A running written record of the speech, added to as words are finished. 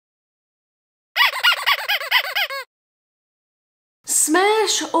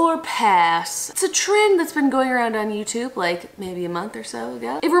Smash or pass. It's a trend that's been going around on YouTube like maybe a month or so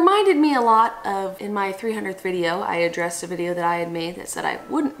ago. It reminded me a lot of, in my 300th video, I addressed a video that I had made that said I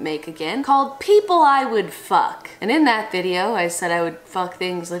wouldn't make again called People I Would Fuck. And in that video, I said I would fuck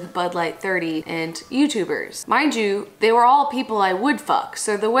things like Bud Light 30 and YouTubers. Mind you, they were all people I would fuck,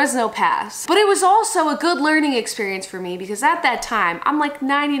 so there was no pass. But it was also a good learning experience for me because at that time, I'm like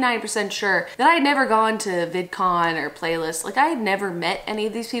 99% sure that I had never gone to VidCon or Playlist. Like I had never met any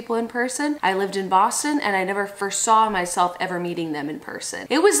of these people in person. I lived in Boston and I never foresaw myself ever meeting them in person.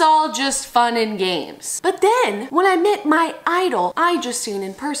 It was all just fun and games. But then when I met my idol, I just seen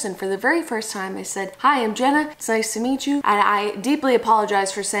in person for the very first time, I said, "Hi, I'm Jenna. It's nice to meet you." And I deeply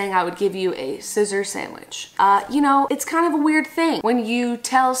apologize for saying I would give you a scissor sandwich. You know, it's kind of a weird thing when you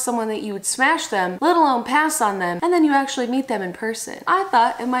tell someone that you would smash them, let alone pass on them, and then you actually meet them in person. I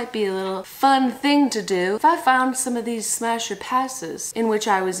thought it might be a little fun thing to do if I found some of these smash or passes in which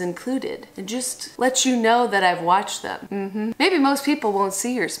I was included and just let you know that I've watched them. Maybe most people won't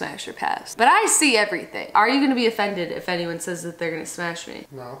see your smash or pass, but I see everything. Are you gonna be offended if anyone says that they're gonna smash me?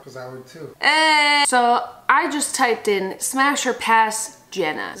 No, because I would too. So I just typed in smash or pass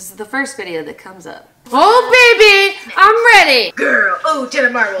Jenna. This is the first video that comes up. Oh baby, I'm ready. Girl, oh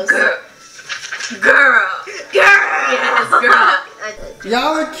JennaMarbles. Girl. Yes, girl.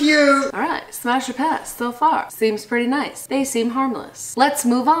 Y'all are cute. All right, smash or pass so far. Seems pretty nice. They seem harmless. Let's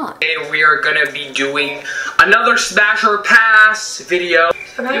move on. And we are gonna be doing another smash or pass video.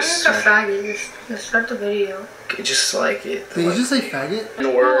 I'm not even a faggot. Just start the video. Just like it. Did you just say faggot?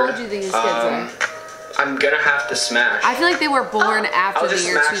 How old do you think these kids are? I'm gonna have to smash. I feel like they were born after the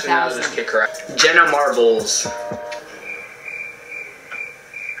year 2000. I'll just kick her out. JennaMarbles.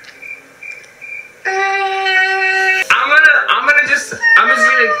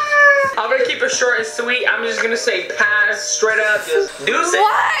 I'm gonna keep it short and sweet. I'm just gonna say pass straight up. Just do it.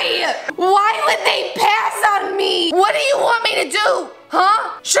 Why? Why would they pass on me? What do you want me to do?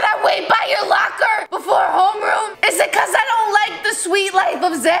 Huh? Should I wait by your locker before homeroom? Is it cause I don't like the sweet life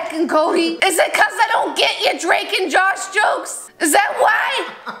of Zach and Cody? Is it cause I don't get your Drake and Josh jokes? Is that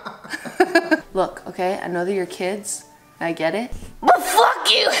why? Look, okay, I know that you're kids. I get it. But fuck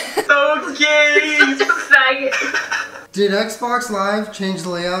you! Okay! Such a faggot. Did Xbox Live change the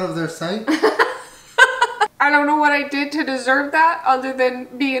layout of their site? I don't know what I did to deserve that other than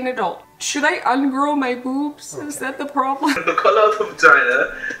be an adult. Should I ungrow my boobs? Okay. Is that the problem? The color of the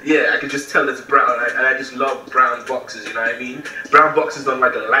vagina, yeah, I can just tell it's brown, and I just love brown boxes, you know what I mean? Brown boxes on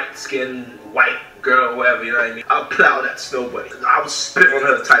like a light-skinned white girl or whatever, you know what I mean? I'll plow that snow bunny. I would spit on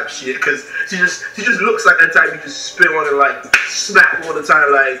her type shit, because she just looks like that type you just spit on her, like, smack all the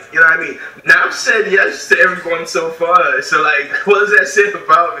time, like, you know what I mean? Now I've said yes to everyone so far, so like, what does that say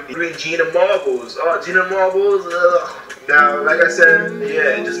about me? I mean, JennaMarbles. Oh, JennaMarbles, ugh. Now, like I said,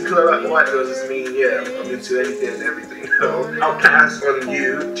 yeah, just because I like white girls doesn't mean, yeah, I'm into anything and everything. So I'll pass on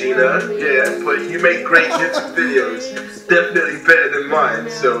you, Gina, yeah, but you make great YouTube videos, definitely better than mine,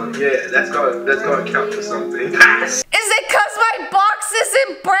 so yeah, that's gotta count for something. Pass! Is it cause my box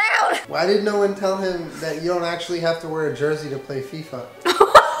isn't brown? Why did no one tell him that you don't actually have to wear a jersey to play FIFA?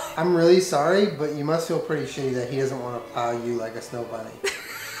 I'm really sorry, but you must feel pretty shitty that he doesn't want to plow you like a snow bunny.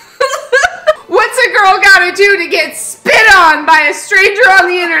 What's a girl gotta do to get spit on by a stranger on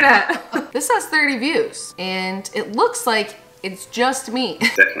the internet? This has 30 views, and it looks like it's just me.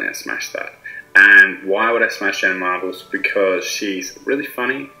 Definitely I smashed that. And why would I smash JennaMarbles? Because she's really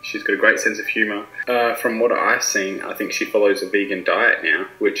funny, she's got a great sense of humour. From what I've seen, I think she follows a vegan diet now,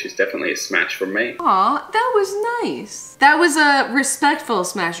 which is definitely a smash from me. Aw, that was nice. That was a respectful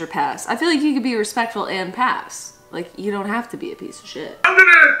smash or pass. I feel like you could be respectful and pass. Like, you don't have to be a piece of shit. I'm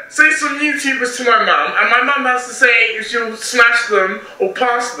gonna say some YouTubers to my mum, and my mum has to say if she'll smash them or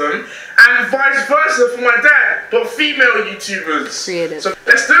pass them, and vice versa for my dad, but female YouTubers. Creative. So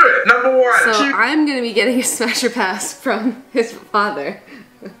let's do it. Number one. So I'm gonna be getting a smash or pass from his father.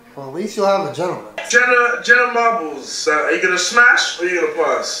 Well, at least you'll have a gentleman. JennaMarbles. Are you gonna smash or are you gonna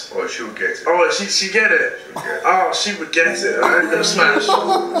pass? Oh, she would get it. Oh, she get it. Oh, she would get it. I'm gonna smash.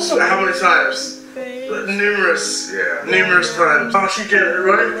 How many times? Numerous times. Oh, she get it,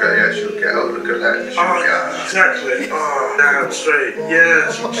 right? Yeah, she'll get it. Oh, look at that. Oh, exactly. Oh, damn straight.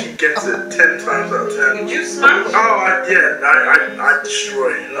 Yeah, she gets it 10 times out of 10. Did you smash? Oh, I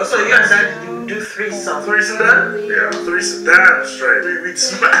destroy it. So you guys do threesome. Threesome there? Yeah, threesome. Damn straight. We'd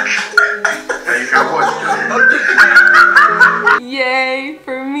smash. Hey, you can't watch it. Yay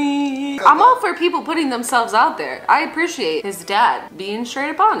for me. I'm all for people putting themselves out there. I appreciate his dad being straight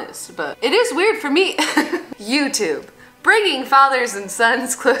up honest, but it is weird for me. YouTube, bringing fathers and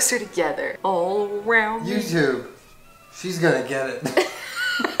sons closer together all around. YouTube, she's gonna get it.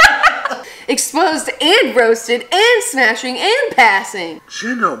 exposed and roasted and smashing and passing.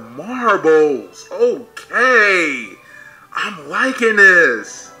 JennaMarbles. Okay. I'm liking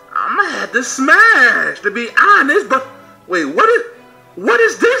this. I'm gonna have to smash, to be honest, but wait, what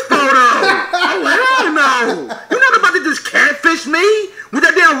is this photo? Oh, hell no. You're not about to just catfish me with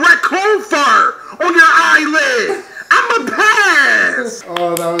that damn raccoon fur on your eyelid. I'm a pass.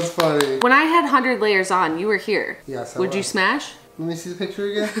 Oh, that was funny. When I had 100 layers on, you were here. Yes, I Would you was. smash? Let me see the picture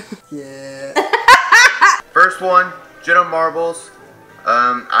again. Yeah. First one, JennaMarbles.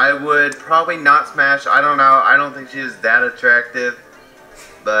 I would probably not smash. I don't know. I don't think she's that attractive.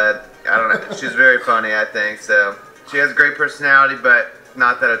 But, I don't know. She's very funny, I think. So, she has a great personality, but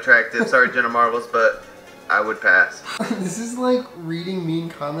not that attractive. Sorry, JennaMarbles, but I would pass. This is like reading mean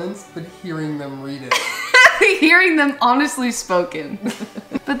comments, but hearing them read it. Hearing them honestly spoken.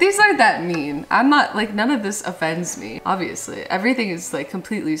 But these aren't that mean. I'm not, like, none of this offends me, obviously. Everything is, like,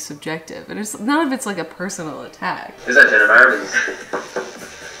 completely subjective. And none of it's, like, a personal attack. Is that JennaMarbles?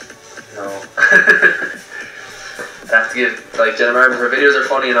 No. I have to give, like, JennaMarbles, her videos are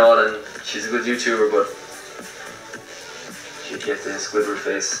funny and all, and she's a good YouTuber, but she'd get the Squidward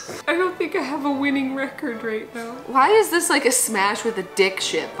face. I don't think I have a winning record right now. Why is this like a smash with a dick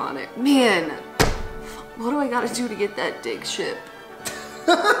ship on it? Man, what do I gotta do to get that dick ship?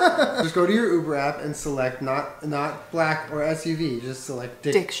 Just go to your Uber app and select not black or SUV. Just select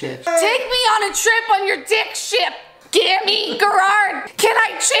dick ship. Take me on a trip on your dick ship! Gammy, Gerard, can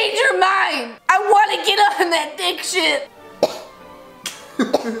I change your mind? I want to get on that dick ship.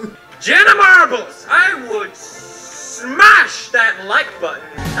 JennaMarbles! I would smash that like button.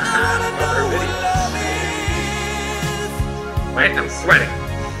 Wait, I'm sweating.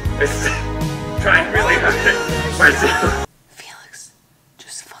 It's trying really hard myself. Felix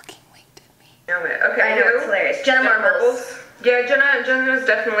just fucking winked at me. Okay, I know, it's hilarious. JennaMarbles. Yeah, Jenna's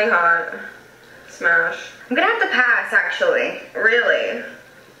definitely hot. Smash. I'm gonna have to pass, actually. Really?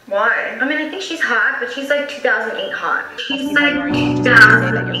 Why? I mean, I think she's hot, but she's like 2008 hot. She's like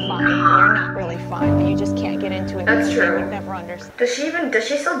 2008 hot. You're not really fun, but you just can't get into it. That's true. You've never understood. Does she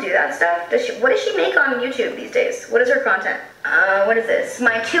still do that stuff? What does she make on YouTube these days? What is her content? What is this?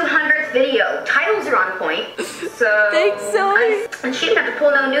 My 200th video. Titles are on point. So. Thanks, Zoe. And she didn't have to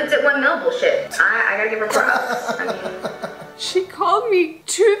pull no nudes at 1 mil bullshit. I gotta give her props. I mean. She called me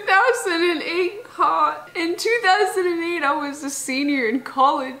 2008 hot. In 2008, I was a senior in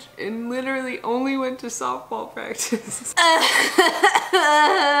college and literally only went to softball practice.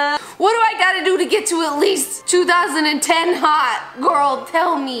 What do I gotta do to get to at least 2010 hot? Girl,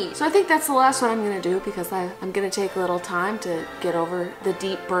 tell me. So I think that's the last one I'm gonna do because I'm gonna take a little time to get over the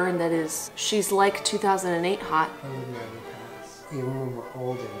deep burn that is she's like 2008 hot. I would never pass. Even when we're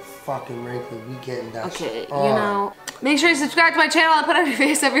old and fucking wrinkly, we getting that Okay, shit. you know, make sure you subscribe to my channel. I put on your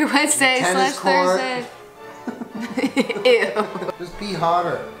face every Wednesday / Thursday. Ew. Just be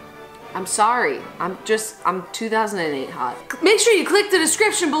hotter. I'm sorry. I'm 2008 hot. Make sure you click the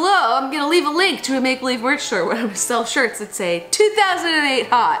description below. I'm gonna leave a link to a Make Believe merch store where I'm gonna sell shirts that say 2008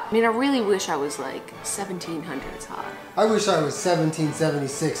 hot. I mean, I really wish I was like 1700s hot. I wish I was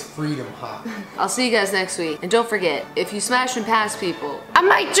 1776 freedom hot. I'll see you guys next week. And don't forget, if you smash and pass people, I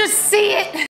might just see it.